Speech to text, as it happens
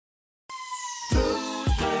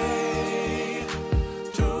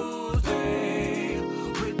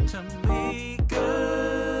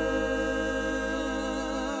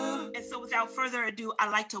without further ado,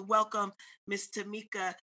 I'd like to welcome Miss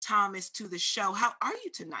Tamika Thomas to the show. How are you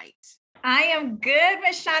tonight? I am good,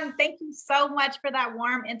 Miss Shawn. Thank you so much for that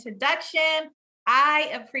warm introduction.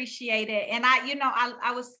 I appreciate it. And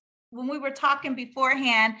I was when we were talking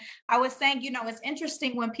beforehand, I was saying, it's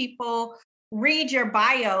interesting when people read your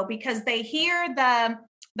bio because they hear the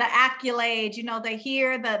accolades, they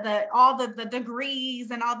hear the all the degrees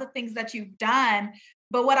and all the things that you've done.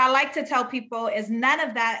 But what I like to tell people is none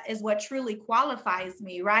of that is what truly qualifies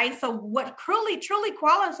me, right? So what truly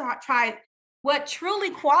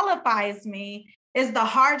qualifies me is the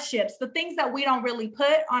hardships, the things that we don't really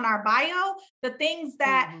put on our bio, the things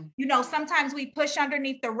that, Mhm. sometimes we push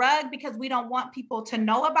underneath the rug because we don't want people to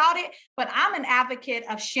know about it. But I'm an advocate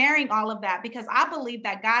of sharing all of that because I believe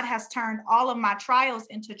that God has turned all of my trials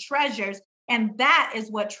into treasures. And that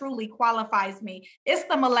is what truly qualifies me. It's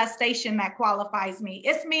the molestation that qualifies me.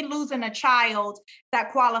 It's me losing a child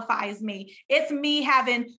that qualifies me. It's me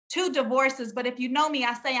having 2 divorces. But if you know me,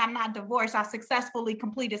 I say I'm not divorced. I successfully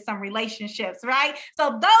completed some relationships, right? So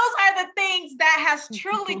those are the things that has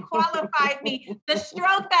truly qualified me. The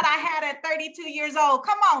stroke that I had at 32 years old.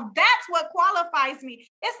 Come on, that's what qualifies me.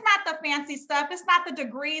 It's not the fancy stuff. It's not the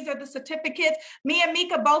degrees or the certificates. Me and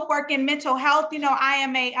Mika both work in mental health. I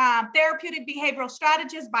am a therapeutic behavioral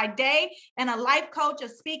strategist by day and a life coach, a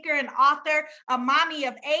speaker, an author, a mommy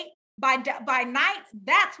of 8 by night.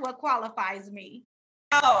 That's what qualifies me.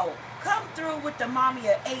 Oh, come through with the mommy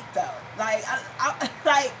of 8 though. Like,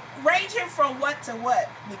 like ranging from what to what,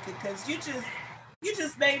 Mika? Because you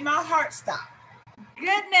just made my heart stop.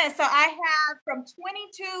 Goodness. So I have from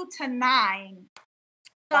 22 to 9.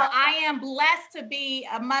 So Wow. I am blessed to be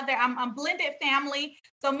a mother. I'm blended family.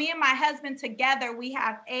 So me and my husband together, we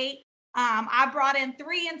have 8. I brought in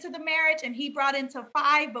 3 into the marriage and he brought into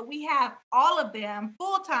 5, but we have all of them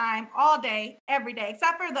full time, all day, every day,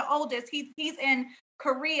 except for the oldest. He's in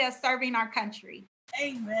Korea serving our country.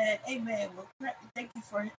 Amen. Amen. Well, thank you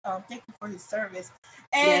for his service.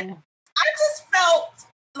 And Yeah. I just felt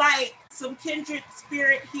like some kindred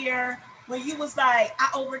spirit here when you was like, I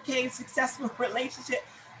overcame successful relationship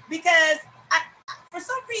because for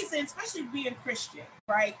some reason, especially being Christian,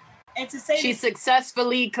 right? And to say She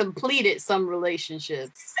successfully completed some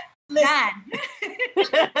relationships. listen,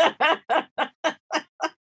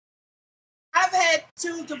 I've had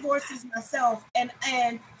 2 divorces myself,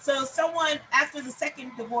 and so someone after the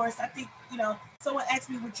second divorce, I think someone asked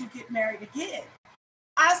me, "Would you get married again?"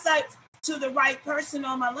 I said to the right person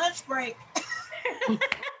on my lunch break.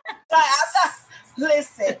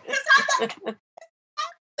 Listen, I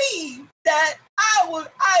believe that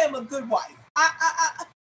I am a good wife.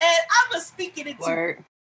 And I'm a speaking it to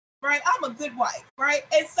right. I'm a good wife, right?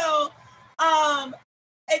 And so, I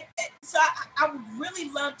would really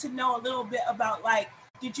love to know a little bit about, like,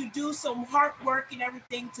 did you do some hard work and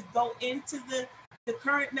everything to go into the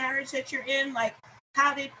current marriage that you're in? Like,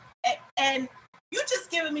 how did and you just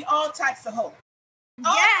giving me all types of hope.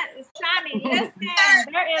 Yes, Shani, listen,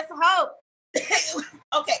 there is hope.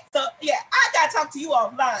 Okay, so yeah, I gotta talk to you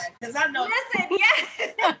offline because I know. Listen,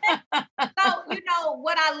 yes. So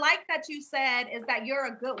what I like that you said is that you're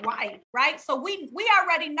a good wife, right? So we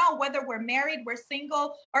already know whether we're married, we're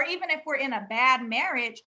single, or even if we're in a bad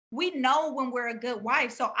marriage, we know when we're a good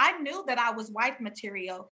wife. So I knew that I was wife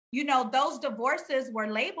material. Those divorces were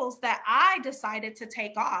labels that I decided to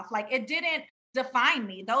take off. Like, it didn't define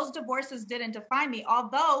me. Those divorces didn't define me,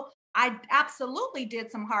 although I absolutely did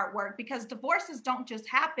some hard work because divorces don't just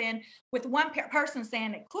happen with one person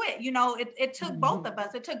saying it quit. It took both of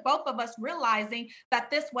us. It took both of us realizing that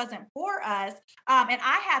this wasn't for us. And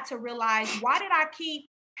I had to realize, why did I keep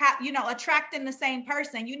attracting the same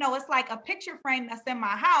person? It's like a picture frame that's in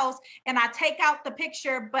my house and I take out the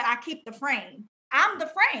picture, but I keep the frame. I'm the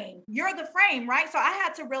frame. You're the frame, right? So I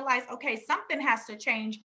had to realize, okay, something has to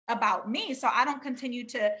change about me so I don't continue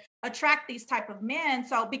to attract these type of men.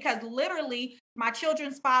 So because literally my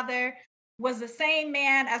children's father was the same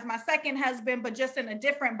man as my second husband, but just in a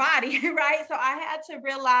different body, right? So I had to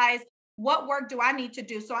realize, what work do I need to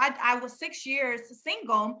do? So I was 6 years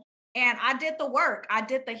single and I did the work. I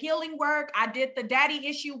did the healing work. I did the daddy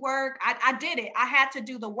issue work. I did it. I had to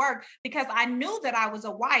do the work because I knew that I was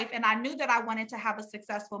a wife and I knew that I wanted to have a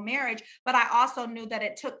successful marriage, but I also knew that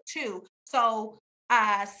it took 2. So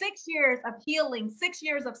 6 years of healing, 6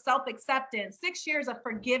 years of self-acceptance, 6 years of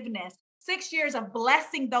forgiveness, 6 years of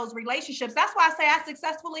blessing those relationships. That's why I say I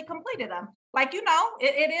successfully completed them. Like, it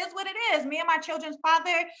is what it is. Me and my children's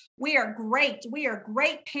father, we are great. We are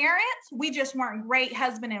great parents. We just weren't great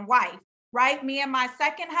husband and wife, right? Me and my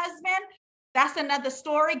second husband, that's another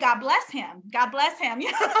story. God bless him. God bless him.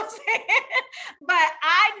 You know what I'm saying? But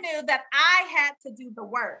I knew that I had to do the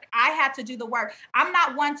work. I had to do the work. I'm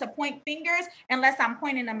not one to point fingers unless I'm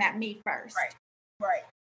pointing them at me first. Right.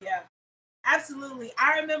 Yeah. Absolutely.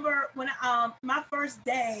 I remember when my first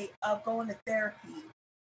day of going to therapy,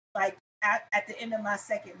 like at the end of my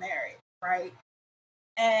second marriage, right?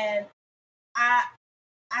 And I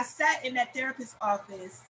sat in that therapist's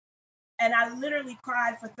office and I literally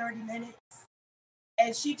cried for 30 minutes.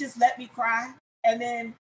 And she just let me cry. And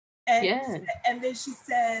then she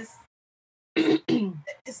says, and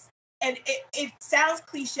it sounds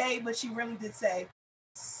cliche, but she really did say,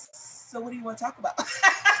 so what do you want to talk about?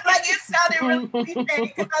 Like, it sounded really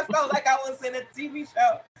cliche because I felt like I was in a TV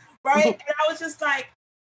show, right? And I was just like,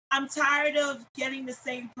 I'm tired of getting the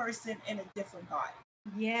same person in a different body.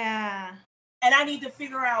 Yeah. And I need to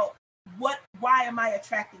figure out why am I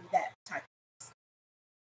attracting that type of person?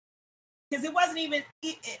 Because it wasn't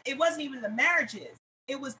even the marriages,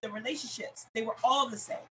 it was the relationships. They were all the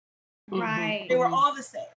same. Right. They were all the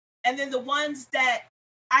same. And then the ones that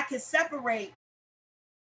I could separate,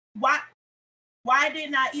 why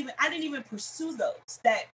didn't I didn't even pursue those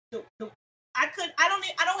that I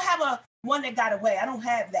don't have a one that got away. I don't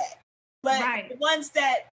have that. But the ones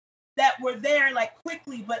that were there like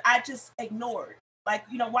quickly, but I just ignored. Like,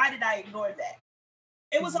 why did I ignore that?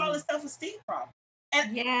 It was all the self-esteem problem.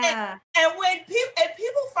 And when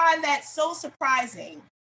people find that so surprising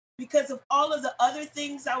because of all of the other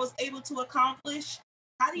things I was able to accomplish,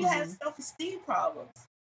 how do you have self-esteem problems?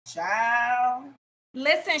 Child.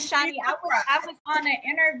 Listen, Shani, I was on an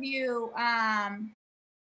interview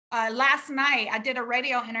last night. I did a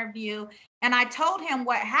radio interview and I told him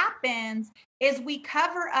what happens is we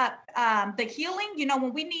cover up the healing.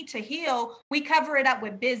 When we need to heal, we cover it up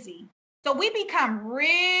with busy. So we become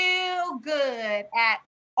real good at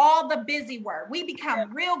all the busy work. We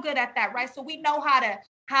become real good at that, right? So we know how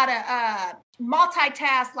to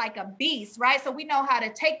multitask like a beast, right? So we know how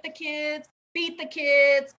to take the kids, feed the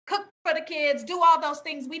kids, cook for the kids, do all those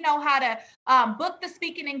things. We know how to book the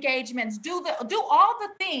speaking engagements, do all the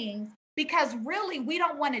things, because really we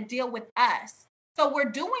don't want to deal with us. So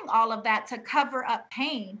we're doing all of that to cover up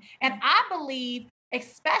pain. And I believe,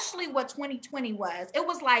 especially what 2020 was, it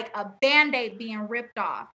was like a Band-Aid being ripped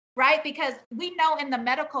off, right? Because we know in the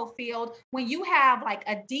medical field, when you have like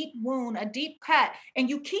a deep wound, a deep cut, and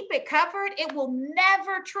you keep it covered, it will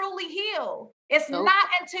never truly heal. It's not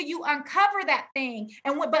until you uncover that thing.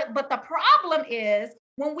 And but the problem is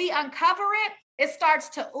when we uncover it, it starts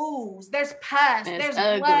to ooze. There's pus, there's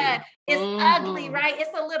blood. It's ugly, right?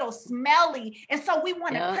 It's a little smelly. And so we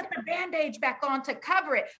want to put the Band-Aid back on to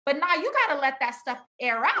cover it. But now you got to let that stuff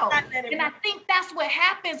air out. And I think that's what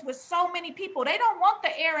happens with so many people. They don't want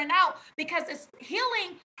the airing out because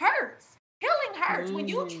healing hurts. Healing hurts. When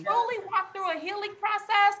you truly walk through a healing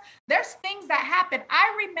process, there's things that happen.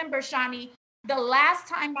 I remember, Shani, the last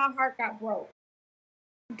time my heart got broke,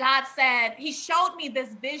 God said, he showed me this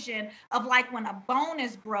vision of like when a bone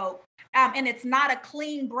is broke and it's not a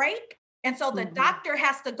clean break. And so the doctor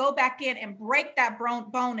has to go back in and break that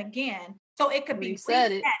bone again so it could be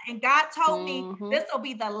reset. And God told me this will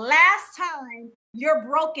be the last time you're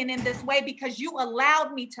broken in this way because you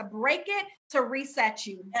allowed me to break it to reset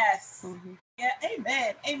you. Yes.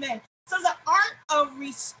 Yeah. Amen. So the art of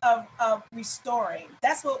restoring,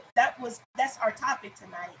 that's our topic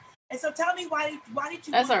tonight. And so tell me, why did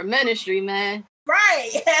you? That's our ministry, man. Right.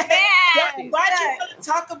 Yeah. Why did you want to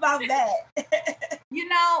talk about that?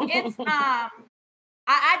 It's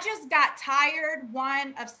I just got tired,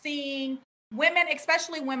 of seeing women,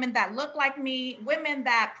 especially women that look like me, women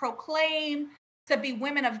that proclaim to be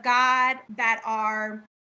women of God, that are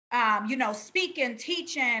speaking,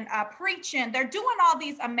 teaching, preaching. They're doing all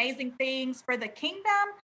these amazing things for the kingdom,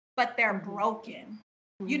 but they're broken.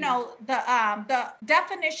 The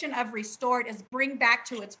definition of restored is bring back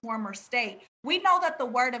to its former state. We know that the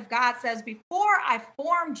word of God says, before I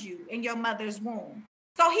formed you in your mother's womb.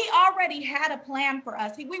 So he already had a plan for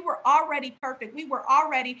us. We were already perfect.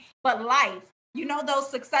 But life,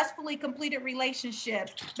 those successfully completed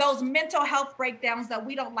relationships, those mental health breakdowns that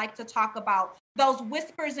we don't like to talk about, those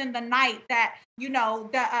whispers in the night that,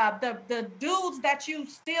 the dudes that you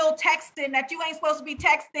still texting that you ain't supposed to be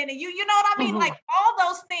texting, and you know what I mean? Like all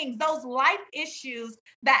those things, those life issues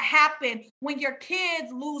that happen when your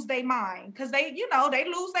kids lose their mind, because they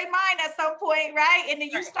lose their mind at some point, right? And then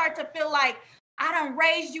you start to feel like, I done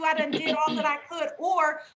raised you, I done did all that I could.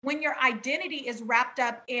 Or when your identity is wrapped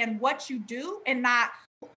up in what you do and not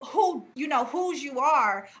whose you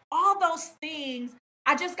are, all those things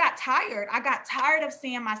I just got tired. I got tired of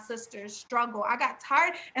seeing my sisters struggle. I got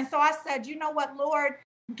tired. And so I said, you know what, Lord,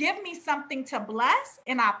 give me something to bless.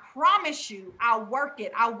 And I promise you, I'll work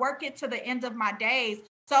it. I'll work it to the end of my days.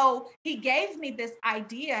 So he gave me this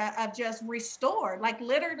idea of just restore. Like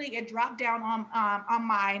literally it dropped down on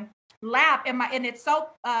my lap and it's so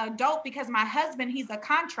dope because my husband, he's a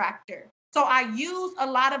contractor. So I use a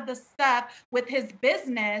lot of the stuff with his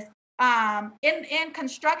business. In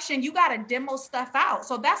construction, you got to demo stuff out.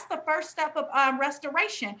 So that's the first step of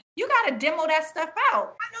restoration. You got to demo that stuff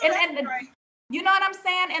out. Right. You know what I'm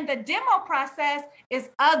saying? And the demo process is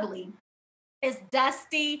ugly. It's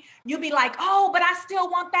dusty. You be like, oh, but I still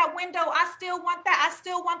want that window. I still want that. I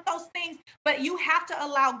still want those things. But you have to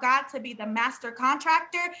allow God to be the master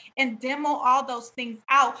contractor and demo all those things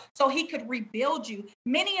out so he could rebuild you.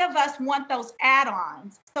 Many of us want those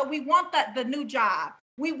add-ons. So we want the new job.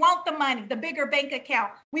 We want the money, the bigger bank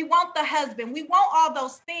account. We want the husband. We want all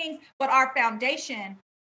those things, but our foundation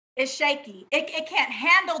is shaky. It can't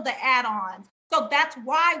handle the add-ons. So that's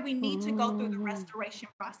why we need to go through the restoration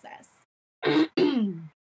process. You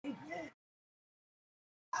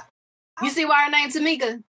see why her name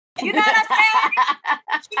Tamika? You know what I'm saying?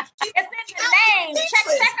 It's in the name. Check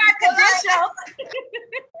our credentials.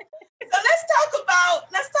 So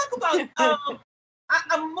let's talk about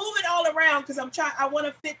I'm moving all around because I want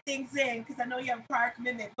to fit things in because I know you have a prior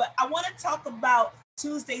commitment, but I want to talk about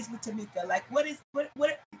Tuesdays with Tamika. Like what is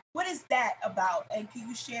that about? And can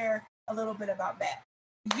you share a little bit about that?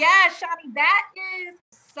 Yeah, Shani, that is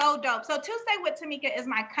so dope. So Tuesday with Tamika is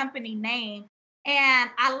my company name.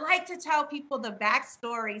 And I like to tell people the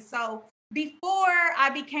backstory. So before I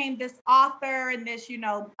became this author and this,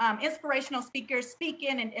 inspirational speaker,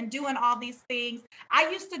 speaking and doing all these things, I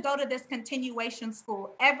used to go to this continuation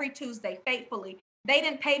school every Tuesday faithfully. They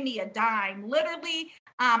didn't pay me a dime. Literally,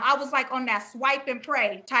 I was like on that swipe and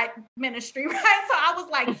pray type ministry, right? So I was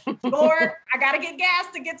like, Lord, I got to get gas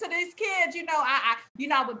to get to these kids.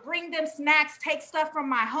 I would bring them snacks, take stuff from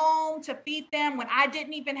my home to feed them when I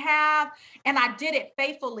didn't even have. And I did it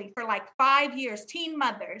faithfully for like 5 years, teen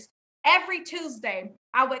mothers. Every Tuesday,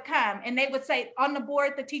 I would come and they would say on the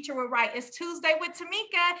board, the teacher would write, it's Tuesday with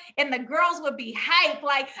Tamika. And the girls would be hyped,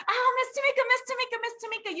 like, oh, Miss Tamika,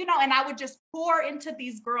 and I would just pour into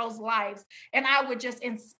these girls' lives and I would just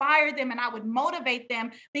inspire them and I would motivate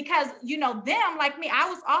them because, them like me, I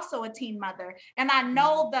was also a teen mother and I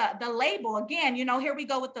know the label again, here we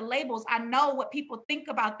go with the labels. I know what people think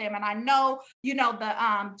about them. And I know,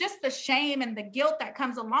 just the shame and the guilt that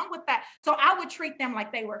comes along with that. So I would treat them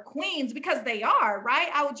like they were queens because they are, right?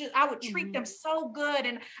 I would treat them so good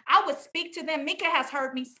and I would speak to them. Mika has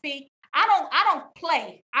heard me speak. I don't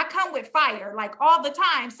play. I come with fire like all the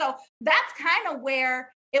time. So that's kind of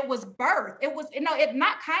where it was birthed. It was,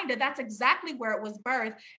 that's exactly where it was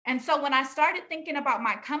birthed. And so when I started thinking about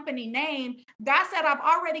my company name, God said, I've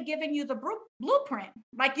already given you the blueprint.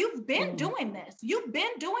 Like you've been doing this. You've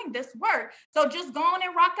been doing this work. So just go on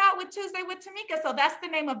and rock out with Tuesday with Tamika. So that's the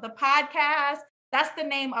name of the podcast. That's the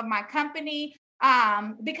name of my company.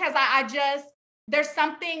 Because there's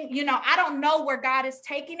something, I don't know where God is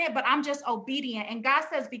taking it, but I'm just obedient. And God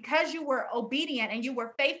says, because you were obedient and you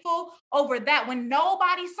were faithful over that, when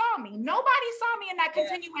nobody saw me in that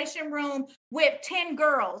continuation room with 10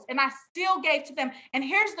 girls, and I still gave to them. And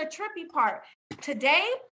here's the trippy part. Today,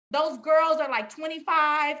 those girls are like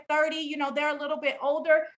 25, 30, they're a little bit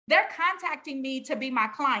older. They're contacting me to be my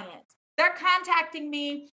clients. They're contacting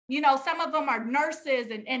me, some of them are nurses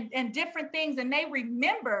and different things. And they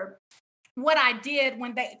remember what I did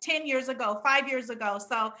 10 years ago, 5 years ago.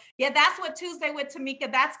 So yeah, that's what Tuesday with Tamika,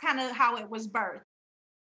 that's kind of how it was birthed.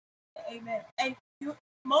 Amen. And you're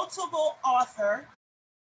multiple author.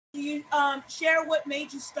 Can you share what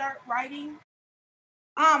made you start writing?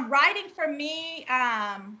 Writing for me,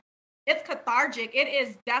 it's cathartic. It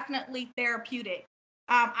is definitely therapeutic.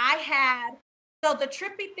 So the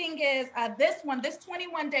trippy thing is this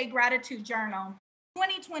 21-day gratitude journal,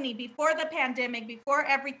 2020, before the pandemic, before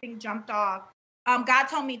everything jumped off, God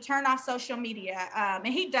told me turn off social media. And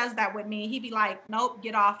he does that with me. He'd be like, nope,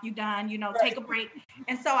 get off, you done, take a break.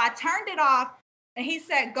 And so I turned it off and he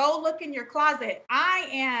said, go look in your closet. I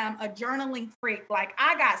am a journaling freak. Like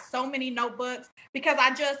I got so many notebooks because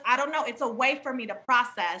I don't know, it's a way for me to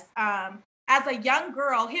process. As a young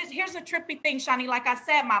girl, here's a trippy thing, Shani. Like I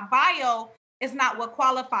said, my bio is not what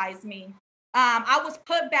qualifies me. I was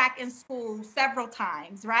put back in school several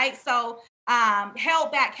times, right? So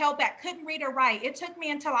held back, couldn't read or write. It took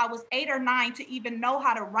me until I was 8 or 9 to even know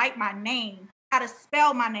how to write my name, how to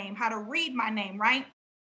spell my name, how to read my name, right?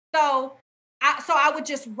 So so I would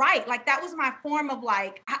just write. Like that was my form of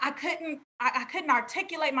like, I couldn't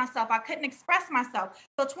articulate myself. I couldn't express myself.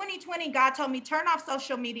 So 2020, God told me, turn off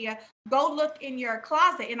social media, go look in your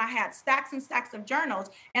closet. And I had stacks and stacks of journals.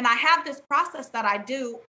 And I have this process that I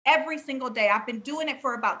do every single day. I've been doing it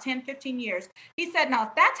for about 10, 15 years. He said, now,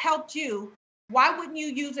 if that's helped you, why wouldn't you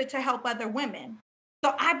use it to help other women?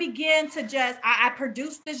 So I began to I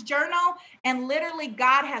produced this journal, and literally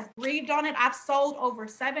God has breathed on it. I've sold over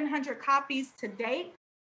 700 copies to date.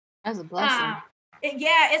 That's a blessing.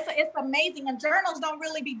 It's amazing. And journals don't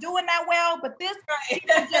really be doing that well, but this,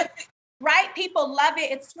 right? People love it.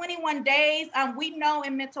 It's 21 days. We know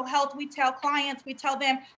in mental health, we tell clients, we tell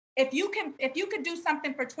them, if you could do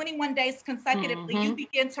something for 21 days consecutively, you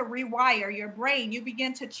begin to rewire your brain. You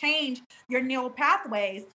begin to change your neural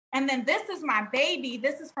pathways. And then this is my baby.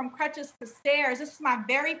 This is From Crutches to Stairs. This is my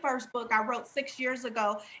very first book I wrote 6 years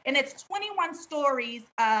ago. And it's 21 stories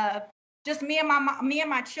of just me and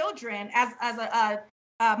my children as a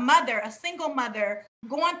mother, a single mother,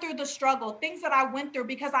 going through the struggle, things that I went through,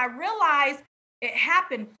 because I realized it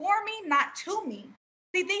happened for me, not to me.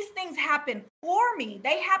 See, these things happen for me.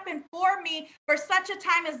 They happen for me for such a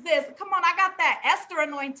time as this. Come on, I got that Esther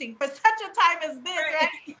anointing for such a time as this, right?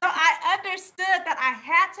 So I understood that I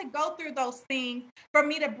had to go through those things for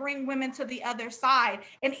me to bring women to the other side.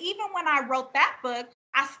 And even when I wrote that book,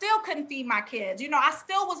 I still couldn't feed my kids. I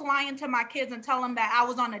still was lying to my kids and telling them that I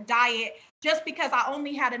was on a diet just because I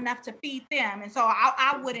only had enough to feed them. And so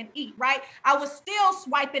I wouldn't eat, right? I was still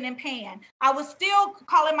swiping and paying. I was still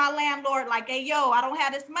calling my landlord like, hey, yo, I don't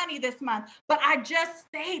have this money this month. But I just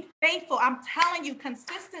stayed faithful. I'm telling you,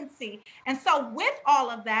 consistency. And so with all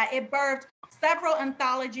of that, it birthed several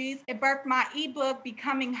anthologies. It birthed my ebook,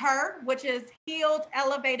 Becoming Her, which is healed,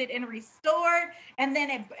 elevated, and restored. And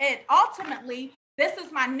then it ultimately, this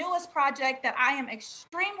is my newest project that I am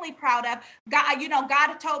extremely proud of. God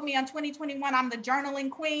told me in 2021, I'm the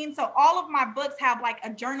journaling queen. So all of my books have like a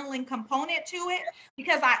journaling component to it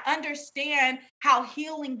because I understand how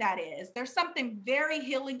healing that is. There's something very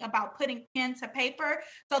healing about putting pen to paper.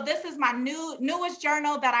 So this is my newest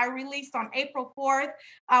journal that I released on April 4th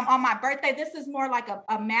on my birthday. This is more like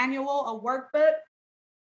a manual, a workbook.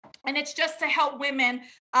 And it's just to help women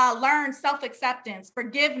learn self-acceptance,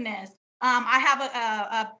 forgiveness. I have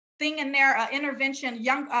a thing in there, an intervention,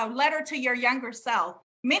 a letter to your younger self.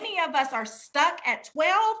 Many of us are stuck at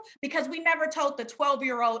 12 because we never told the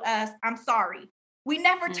 12-year-old us, I'm sorry. We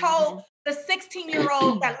never told the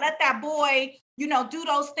 16-year-old that let that boy, do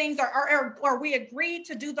those things, or we agreed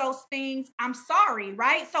to do those things. I'm sorry,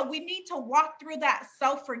 right? So we need to walk through that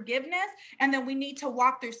self-forgiveness, and then we need to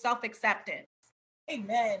walk through self-acceptance.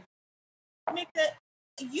 Amen. Mika,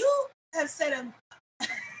 you have said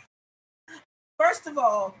first of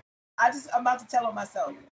all, I'm about to tell on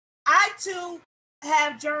myself. I too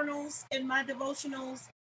have journals in my devotionals,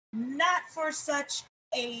 not for such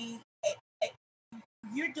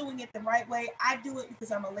you're doing it the right way. I do it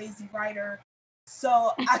because I'm a lazy writer.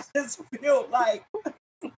 So I just feel like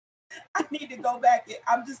I need to go back.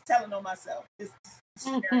 I'm just telling on myself. Just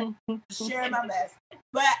sharing my mess.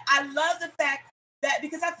 But I love the fact that,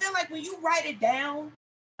 because I feel like when you write it down,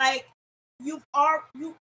 like you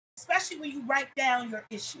especially when you write down your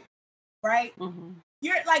issue, right?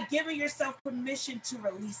 You're like giving yourself permission to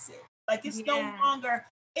release it. Like it no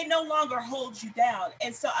longer holds you down.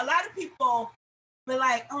 And so a lot of people be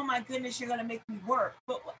like, oh my goodness, you're gonna make me work.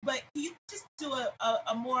 But you just do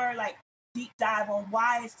a more like deep dive on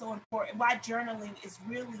why it's so important, why journaling is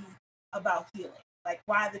really about healing, like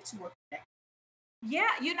why the two are connected. Yeah,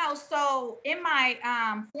 so in my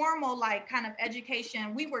formal like kind of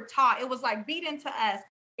education, we were taught, it was like beat into us.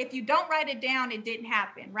 If you don't write it down, it didn't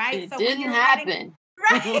happen, right? It didn't happen.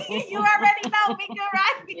 Right? You already know, Mika,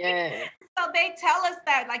 right? Yeah. So they tell us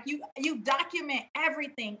that like you document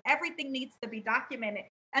everything. Everything needs to be documented.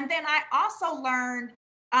 And then I also learned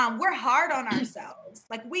we're hard on ourselves.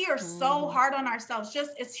 Like we are so hard on ourselves.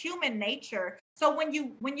 Just it's human nature. So when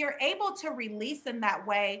you're able to release in that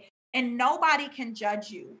way, and nobody can judge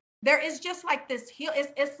you. There is just like this heal.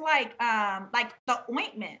 It's like the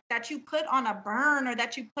ointment that you put on a burn or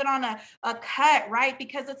that you put on a cut, right?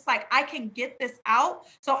 Because it's like, I can get this out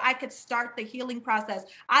so I could start the healing process.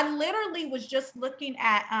 I literally was just looking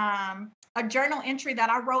at a journal entry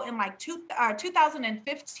that I wrote in like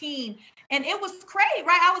 2015. And it was crazy,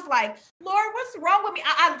 right? I was like, Lord, what's wrong with me?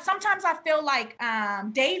 Sometimes I feel like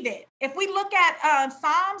David. If we look at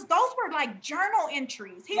Psalms, those were like journal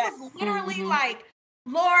entries. He was literally like,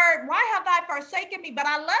 Lord, why have I forsaken me, but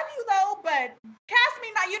I love you though, but cast me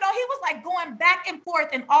not. You know, he was like going back and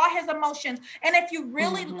forth in all his emotions. And if you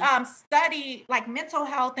really study like mental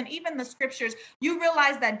health and even the scriptures, you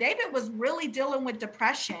realize that David was really dealing with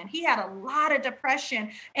depression. He had a lot of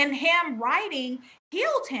depression, and him writing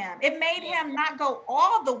healed him. It made him not go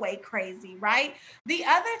all the way crazy, right? The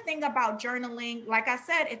other thing about journaling, like I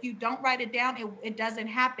said, if you don't write it down, it doesn't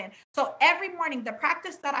happen. So every morning, the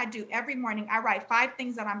practice that I do every morning, I write 5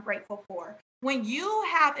 things that I'm grateful for. When you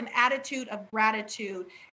have an attitude of gratitude,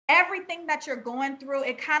 everything that you're going through,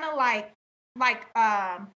 it kind of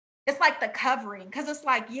it's like the covering, because it's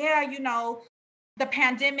like, yeah, you know, the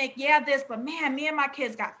pandemic, this, but man, me and my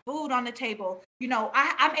kids got food on the table. You know,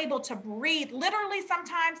 I'm able to breathe. Literally,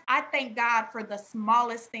 sometimes I thank God for the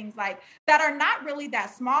smallest things, like that are not really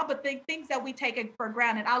that small, but the things that we take for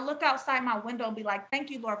granted. I look outside my window and be like,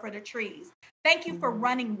 thank you, Lord, for the trees. Thank you for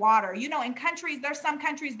running water. You know, in countries, there's some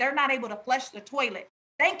countries, they're not able to flush the toilet.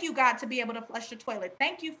 Thank you, God, to be able to flush the toilet.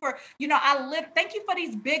 Thank you for, you know, thank you for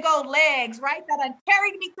these big old legs, right? That have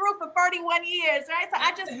carried me through for 31 years, right? So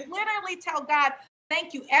I just literally tell God,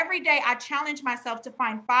 thank you. Every day I challenge myself to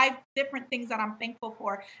find 5 different things that I'm thankful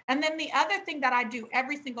for. And then the other thing that I do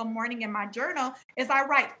every single morning in my journal is I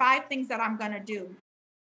write 5 things that I'm going to do.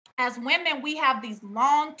 As women, we have these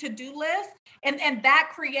long to-do lists, and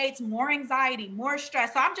that creates more anxiety, more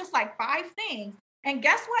stress. So I'm just like 5 things. And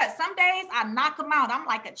guess what? Some days I knock them out. I'm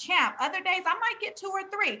like a champ. Other days I might get 2 or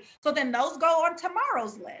 3. So then those go on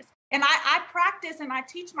tomorrow's list. And I practice and I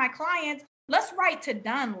teach my clients, let's write to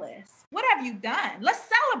done lists. What have you done? Let's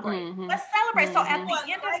celebrate. Let's celebrate. So at the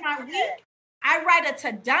end of my week, I write a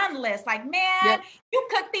to done list. Like, man, you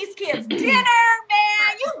cooked these kids dinner, man.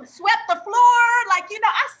 You swept the floor. Like, you know,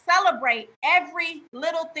 I celebrate every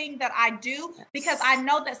little thing that I do, because I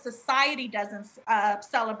know that society doesn't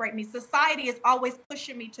celebrate me. Society is always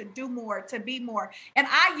pushing me to do more, to be more. And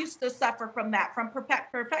I used to suffer from that, from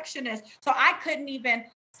perfectionist. So I couldn't even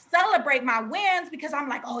celebrate my wins because I'm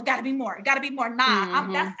like, oh, it got to be more. It got to be more. Nah,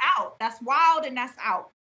 that's out. That's wild, and that's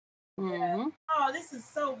out. Yeah. Oh, this is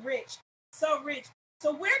so rich. So rich.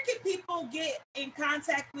 So where can people get in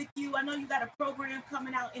contact with you? I know you got a program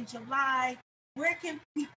coming out in July. Where can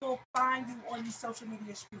people find you on these social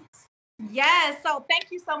media streets? Yes. So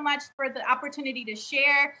thank you so much for the opportunity to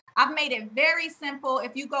share. I've made it very simple.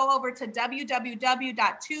 If you go over to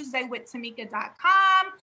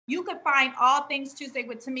www.tuesdaywithtamika.com, you could find all things Tuesday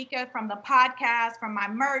with Tamika, from the podcast, from my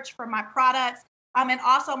merch, from my products, and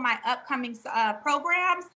also my upcoming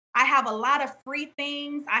programs. I have a lot of free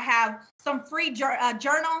things. I have some free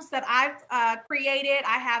journals that I've created.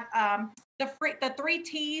 I have the 3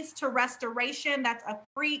 T's to restoration. That's a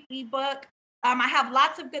free ebook. I have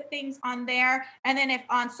lots of good things on there. And then if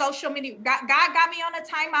on social media, God got me on a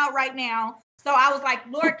timeout right now. So I was like,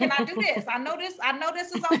 Lord, can I do this? I know this is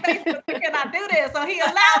on Facebook, but can I do this? So he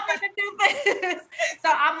allowed me to do this.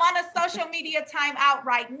 So I'm on a social media timeout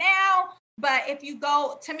right now. But if you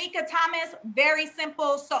go Tamika Thomas, very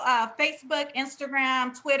simple. So Facebook,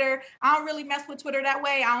 Instagram, Twitter. I don't really mess with Twitter that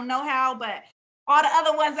way. I don't know how, but all the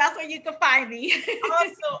other ones, that's where you can find me.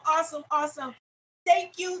 Awesome.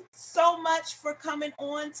 Thank you so much for coming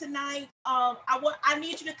on tonight. I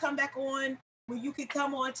need you to come back on when you can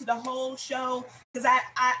come on to the whole show, because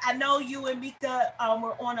I know you and Mika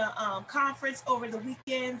were on a conference over the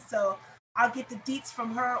weekend, so I'll get the deets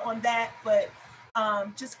from her on that. But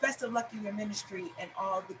just best of luck in your ministry and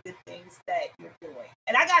all the good things that you're doing.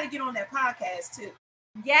 And I got to get on that podcast too.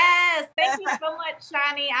 Yes, thank you so much,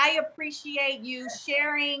 Shani. I appreciate you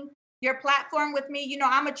sharing your platform with me. You know,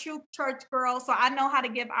 I'm a true church girl, so I know how to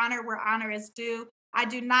give honor where honor is due. I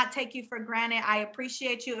do not take you for granted. I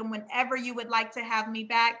appreciate you. And whenever you would like to have me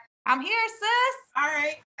back, I'm here, sis. All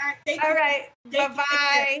right. Thank you. All right.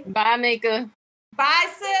 Bye-bye. Bye, Mika. Bye,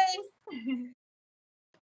 sis.